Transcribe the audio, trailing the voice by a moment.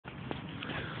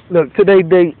Look, today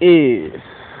date is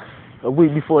a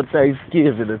week before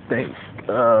Thanksgiving, I think.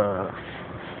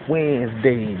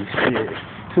 Wednesday, shit.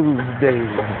 Tuesday,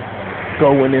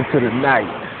 going into the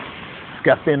night.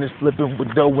 Got finished flipping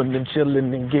with dough and then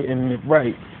chilling and getting it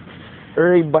right.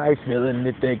 Everybody feeling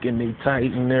it, thinking they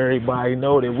tight, and everybody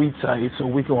know that we tight, so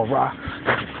we gonna rock.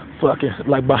 Fucking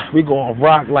we gonna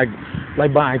rock like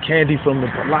buying candy from the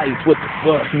police. What the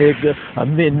fuck, nigga?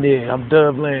 I'm in there. I'm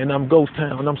Dubland. I'm Ghost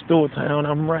Town. I'm Store Town.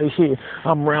 I'm right here.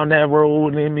 I'm round that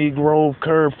road, Emmy Grove,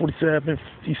 Curve 47,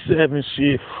 57.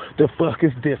 Shit. The fuck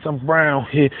is this? I'm round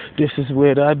here. This is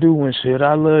what I do and shit.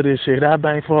 I love this shit. I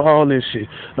bang for all this shit.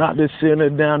 Not just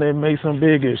sitting down and make some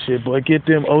bigger shit, but get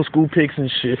them old school pics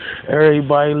and shit.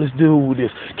 Everybody, let's do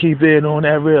this. Keep it on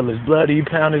that realist. Bloody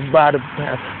pound is by the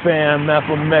pound. Fam, not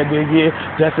for mega,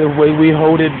 yeah. That's the way we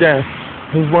hold it down.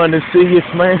 Just want to see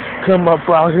us, man. Come up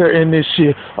out here in this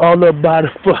shit. All about the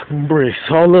fucking bricks.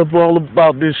 All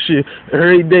about this shit.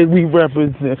 Every day we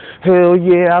represent. Hell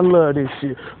yeah, I love this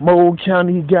shit. Mold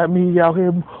County got me out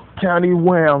here. County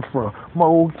where I'm from.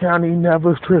 Mold County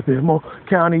never tripping. Mold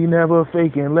County never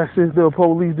faking. Unless it's the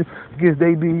police, because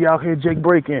they be out here Jake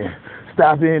breaking.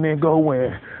 Stopping and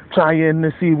going. Trying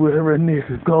to see where a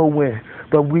nigga going.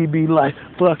 But we be like,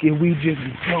 fuck it, we just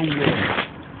be going.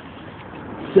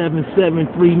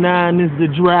 7739 is the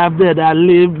drive that I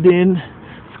lived in.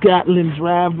 Scotland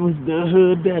Drive was the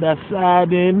hood that I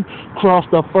side in. Cross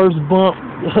the first bump,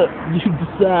 you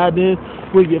decided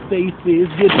where your face is.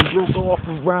 Getting broke off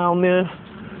around there.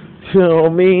 You know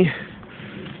what I mean?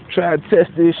 Try to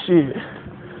test this shit.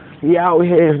 We out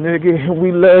here, nigga.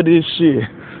 We love this shit.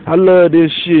 I love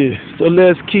this shit. So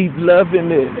let's keep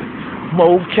loving it.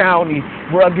 Mold County,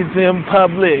 ruggeds in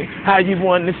public. How you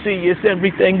want to see us?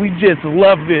 Everything, we just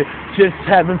love it. Just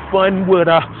having fun with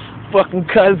our fucking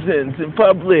cousins in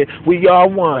public. We all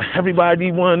want.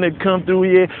 Everybody want to come through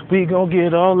here. We gonna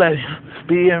get all that.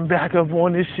 Being back up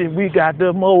on this shit. We got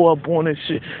the mow up on this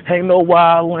shit. Ain't no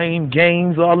wild lane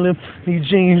games, all them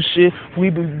Eugene shit.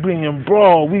 We be being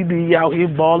brawl. We be out here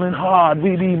balling hard.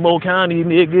 We be Mo County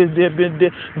niggas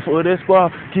dipping for this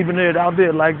spot, keeping it out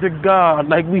there like the God.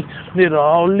 Like we did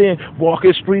all in.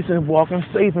 Walking streets and walking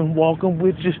safe and walking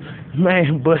with just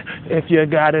man. But if you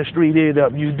gotta street it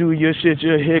up, you do your shit,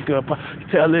 your hiccup.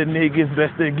 Telling niggas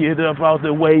best to get up out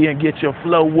the way and get your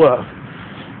flow up.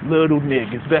 Little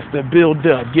niggas, best to build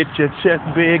up. Get your chest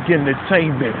big,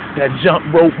 entertainment. That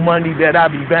jump rope money that I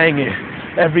be banging.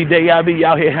 Every day I be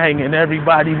out here hanging.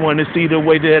 Everybody want to see the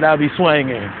way that I be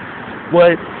swinging.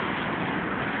 What?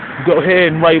 Go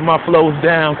ahead and write my flows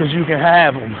down, because you can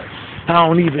have them. I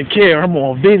don't even care. I'm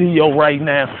on video right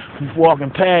now. I'm walking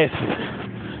past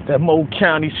it. That Mo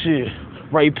County shit.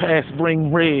 Right past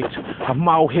Spring Ridge. I'm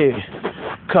out here.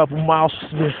 Couple miles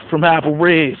from Apple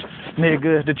Ridge.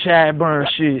 Nigga, the Chadburn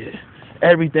shit.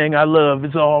 Everything I love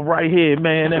is all right here,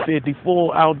 man. That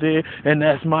 54 out there, and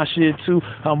that's my shit too.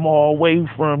 I'm all way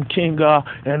from King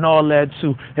and all that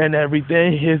too. And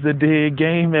everything is a dead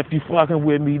game if you fucking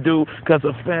with me, dude. Cause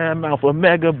a fan mouth a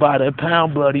mega by the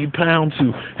pound, bloody pound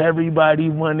too. Everybody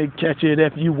wanna catch it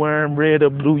if you wearing red or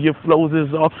blue. Your flows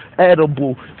is all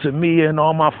edible to me and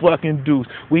all my fucking dudes.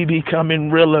 We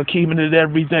becoming realer, keeping it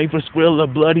everything for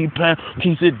Skrilla. Bloody pound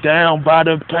keeps it down by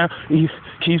the pound.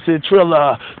 Keeps it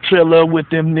Triller with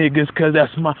them niggas, cause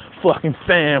that's my fucking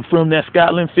fam. From that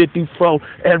Scotland 54,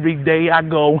 every day I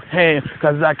go ham,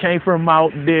 cause I came from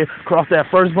out there, cross that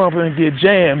first bumper and get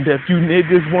jammed. If you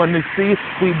niggas want to see,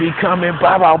 we be coming,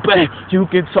 bang. You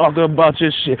can talk about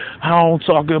your shit, I don't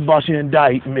talk about your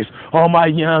indictments. All my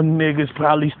young niggas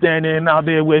probably standing out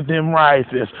there with them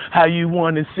rifles. How you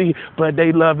want to see, but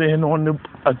they loving on the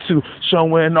too,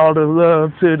 showing all the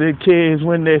love to the kids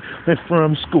when they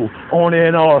from school, on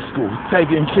and off school,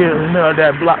 taking care of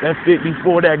that block, that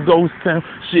 54, that Ghost Town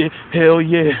shit. Hell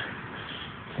yeah.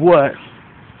 What?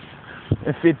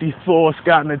 And 54,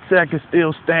 Scotland Tech is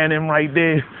still standing right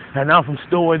there, and I'm from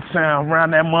Storage Town,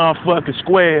 around that motherfucking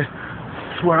square.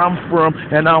 That's where I'm from,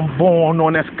 and I'm born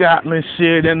on that Scotland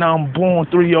shit, and I'm born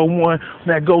 301,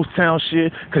 that Ghost Town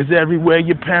shit, cause everywhere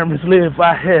your parents live,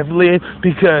 I have lived,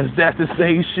 because that's the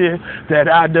same shit that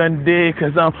I done did,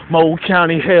 cause I'm Mold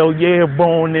County, hell yeah,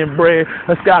 born and bred,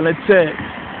 a Scotland Tech,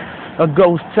 a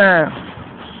Ghost Town,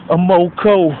 a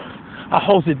Moco. I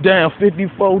host it down,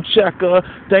 54 checker,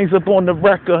 things up on the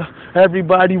record,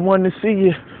 everybody want to see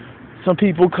you. Some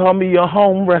people call me a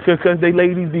home wrecker, cause they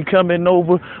ladies be coming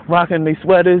over, rocking their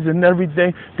sweaters and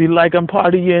everything. Be like I'm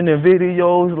partying in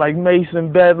videos like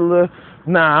Mason Battler.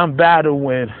 Nah, I'm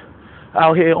battling.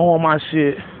 Out here on my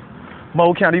shit.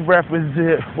 Mo County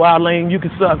represent. Wild Lane, you can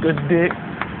suck a dick.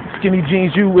 Skinny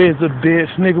jeans, you is a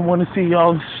bitch. Nigga wanna see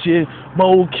all this shit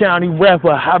Mold County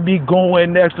rapper, I be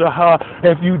going extra hard.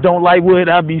 If you don't like what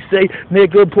I be say,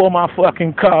 nigga, pull my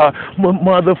fucking car.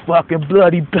 Motherfucking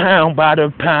bloody pound by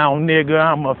the pound, nigga.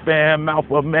 I'm a fan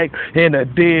alpha Mac in a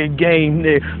dead game,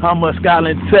 nigga. I'm a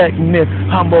Scotland Tech,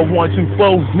 nigga. I'm a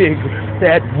 1-2-4, nigga.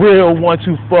 That real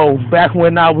 1-2-4. Back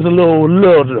when I was a little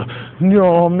little. You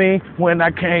know what I mean? When I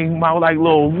came out like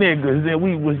little niggas and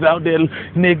we was out there,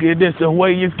 nigga, this the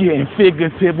way it's getting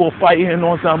figurative or fighting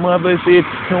on some other shit,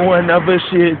 doing other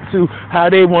shit too. How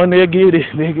they wanna get it,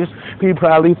 niggas. He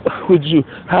probably fuck with you.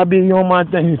 I be on my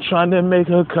thing, trying to make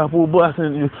a couple bucks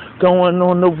and you going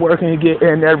on the work and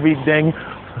getting everything.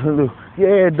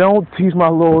 Yeah, don't teach my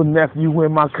little nephew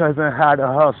and my cousin how to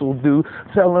hustle, dude.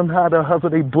 Tell them how to hustle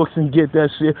they books and get that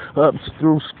shit up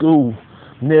through school,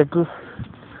 nigga.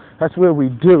 That's what we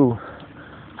do.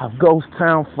 I'm Ghost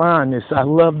Town finest. I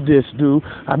love this, dude.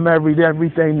 I married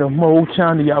everything to Mold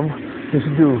County. This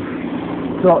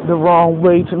dude talk the wrong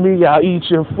way to me. I eat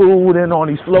your food and on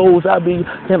these flows I be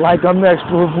like I'm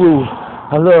extra rude.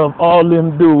 I love all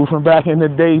them dudes from back in the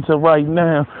day to right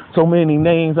now. So many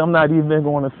names, I'm not even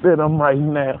going to fit them right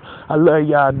now. I love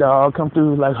y'all, dog. Come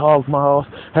through like hog moths.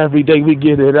 Every day we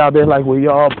get it out there like we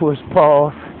all push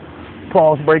pause.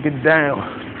 Pause, break it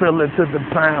down. Drill it to the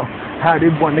pound. How they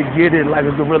want to get it like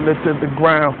a gorilla to the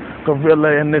ground.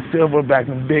 Gorilla and the silverback,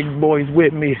 the big boys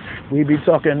with me. We be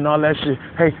talking all that shit.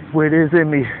 Hey, what is in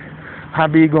me? I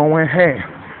be going ham.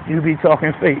 You be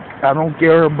talking fake. I don't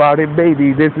care about it,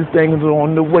 baby. This is things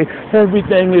on the way.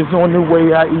 Everything is on the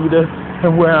way. I eat it.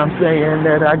 And where I'm saying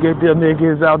that I get them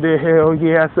niggas out there, hell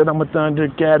yeah, I said I'm a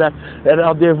Thundercat. That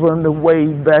out there from the way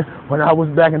back when I was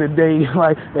back in the day,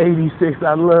 like 86,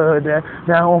 I love that.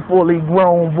 Now I'm fully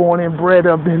grown, born and bred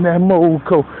up in that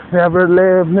Moco. Never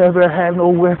lived, never had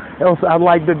nowhere else I'd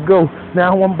like to go.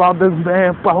 Now I'm about to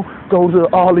vamp out, go to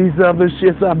all these other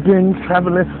shits. I've been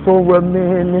traveling for a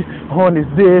minute on this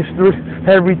district.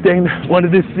 Everything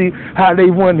wanted to see how they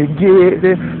want to get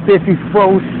it.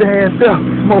 54 stand up,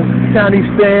 Mold County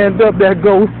stand up, that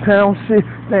Ghost Town shit,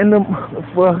 stand the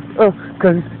motherfucker up.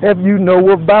 Cause if you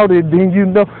know about it, then you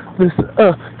know this,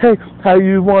 hey, how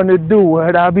you wanna do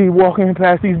it? I be walking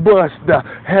past these bus stops,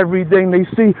 everything they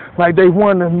see, like they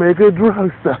wanna make a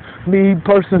drug stop. Me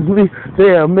personally,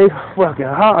 they'll make a fucking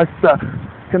hard stop.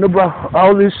 And about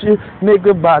all this shit,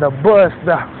 nigga, by the bus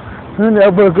stop. I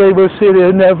never gave a shit,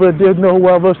 and never did no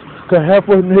other. Cause half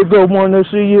a nigga wanna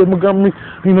see it,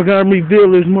 Montgomery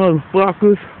Village,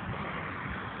 motherfuckers.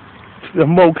 The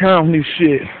Mo County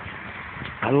shit.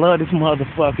 I love this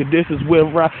motherfucker. This is where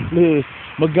I live.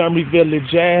 Montgomery Village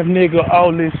Ave, nigga,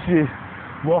 all this shit.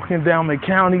 Walking down the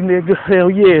county, nigga, hell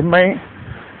yeah, man.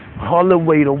 All the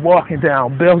way to walking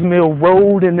down Bells Mill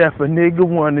Road, and if a nigga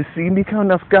wanna see me come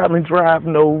down Scotland Drive,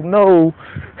 no,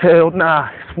 hell nah.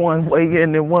 It's one way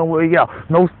in and one way out.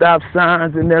 No stop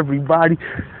signs and everybody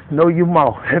know you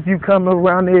mouth. If you come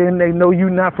around there and they know you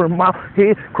not from out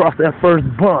here, cross that first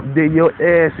bump, then your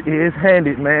ass is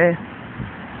handed, man.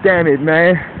 Damn it,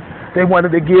 man. They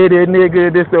wanted to get it,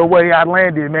 nigga. This the way I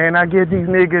landed, man. I get these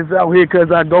niggas out here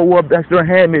cause I go up extra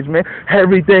damage, man.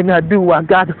 Everything I do, I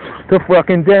got to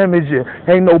fucking damage it.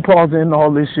 Ain't no pausing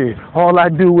all this shit. All I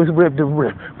do is rip the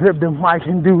mic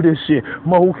and do this shit.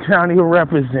 Mold County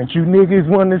represent. You niggas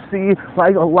wanna see it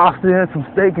like a lobster and some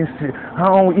steak and shit. I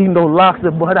don't eat no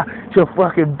lobster, but I eat your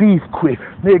fucking beef quick.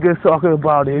 Niggas talking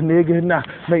about it, nigga. Nah,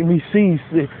 make me see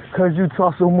shit. Cause you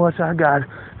talk so much, I got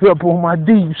up on my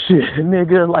deep shit,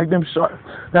 nigga, like them sharks,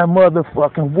 that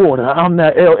motherfucking water. I'm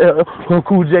that LL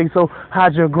Cool J, so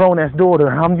hide your grown-ass daughter.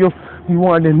 I'm you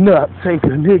want the nut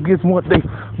taker. Niggas want they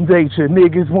nature.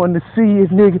 Niggas want to see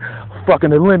it, nigga.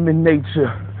 Fucking eliminate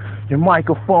your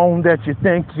microphone that you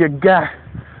think you got.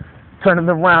 Turn it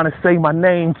around and say my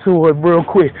name to it real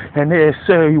quick, and they'll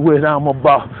show you what I'm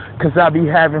about. Cause I be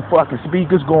having fucking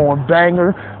speakers going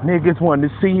banger. Niggas want to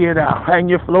see it out. Hang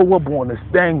your flow up on the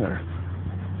stanger.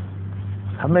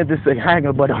 I meant to say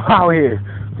hanger, but I'm out here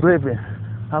living.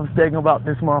 I was thinking about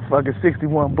this motherfucking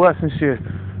 61 bus and shit.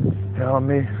 You know what I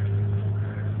mean?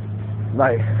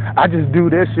 Like, I just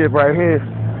do this shit right here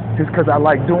just cause I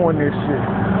like doing this shit.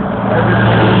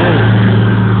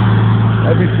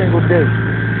 Every single day.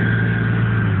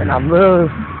 And I love,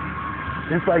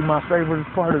 it's like my favorite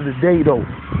part of the day though.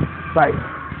 Like,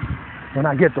 when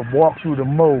I get to walk through the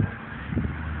Mo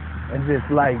and just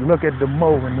like look at the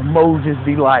Mo and the Mo just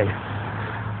be like,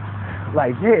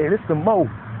 yeah, this the Mo.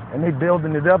 And they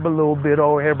building it up a little bit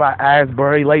over here by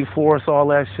Asbury, Lake Forest, all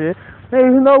that shit. Hey,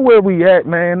 you know where we at,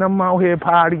 man. I'm out here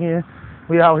partying.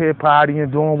 We out here partying,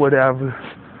 doing whatever.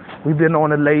 We've been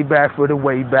on the lay back for the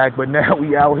way back, but now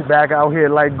we back out here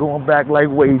like going back like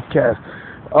wave cast.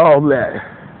 All that.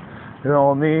 You know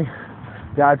what I mean?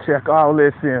 Gotta check all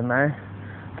this in, man.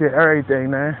 Get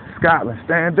everything, man. Scotland,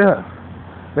 stand up.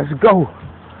 Let's go.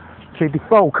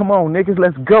 54, come on, niggas,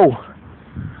 let's go.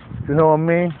 You know what I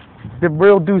mean? The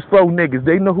real Deuce 4 niggas,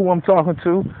 they know who I'm talking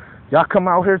to. Y'all come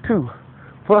out here too.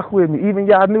 Fuck with me. Even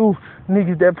y'all new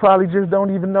niggas that probably just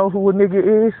don't even know who a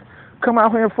nigga is. Come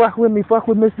out here and fuck with me. Fuck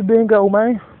with Mr. Bingo,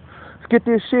 man. Let's get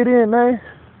this shit in, man.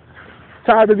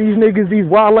 Tired of these niggas, these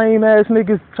wild lame ass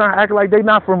niggas trying to act like they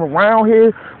not from around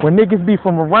here when niggas be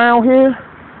from around here.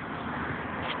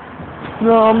 You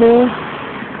know what I mean?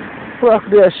 Fuck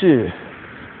that shit.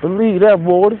 Believe that,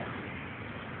 boy.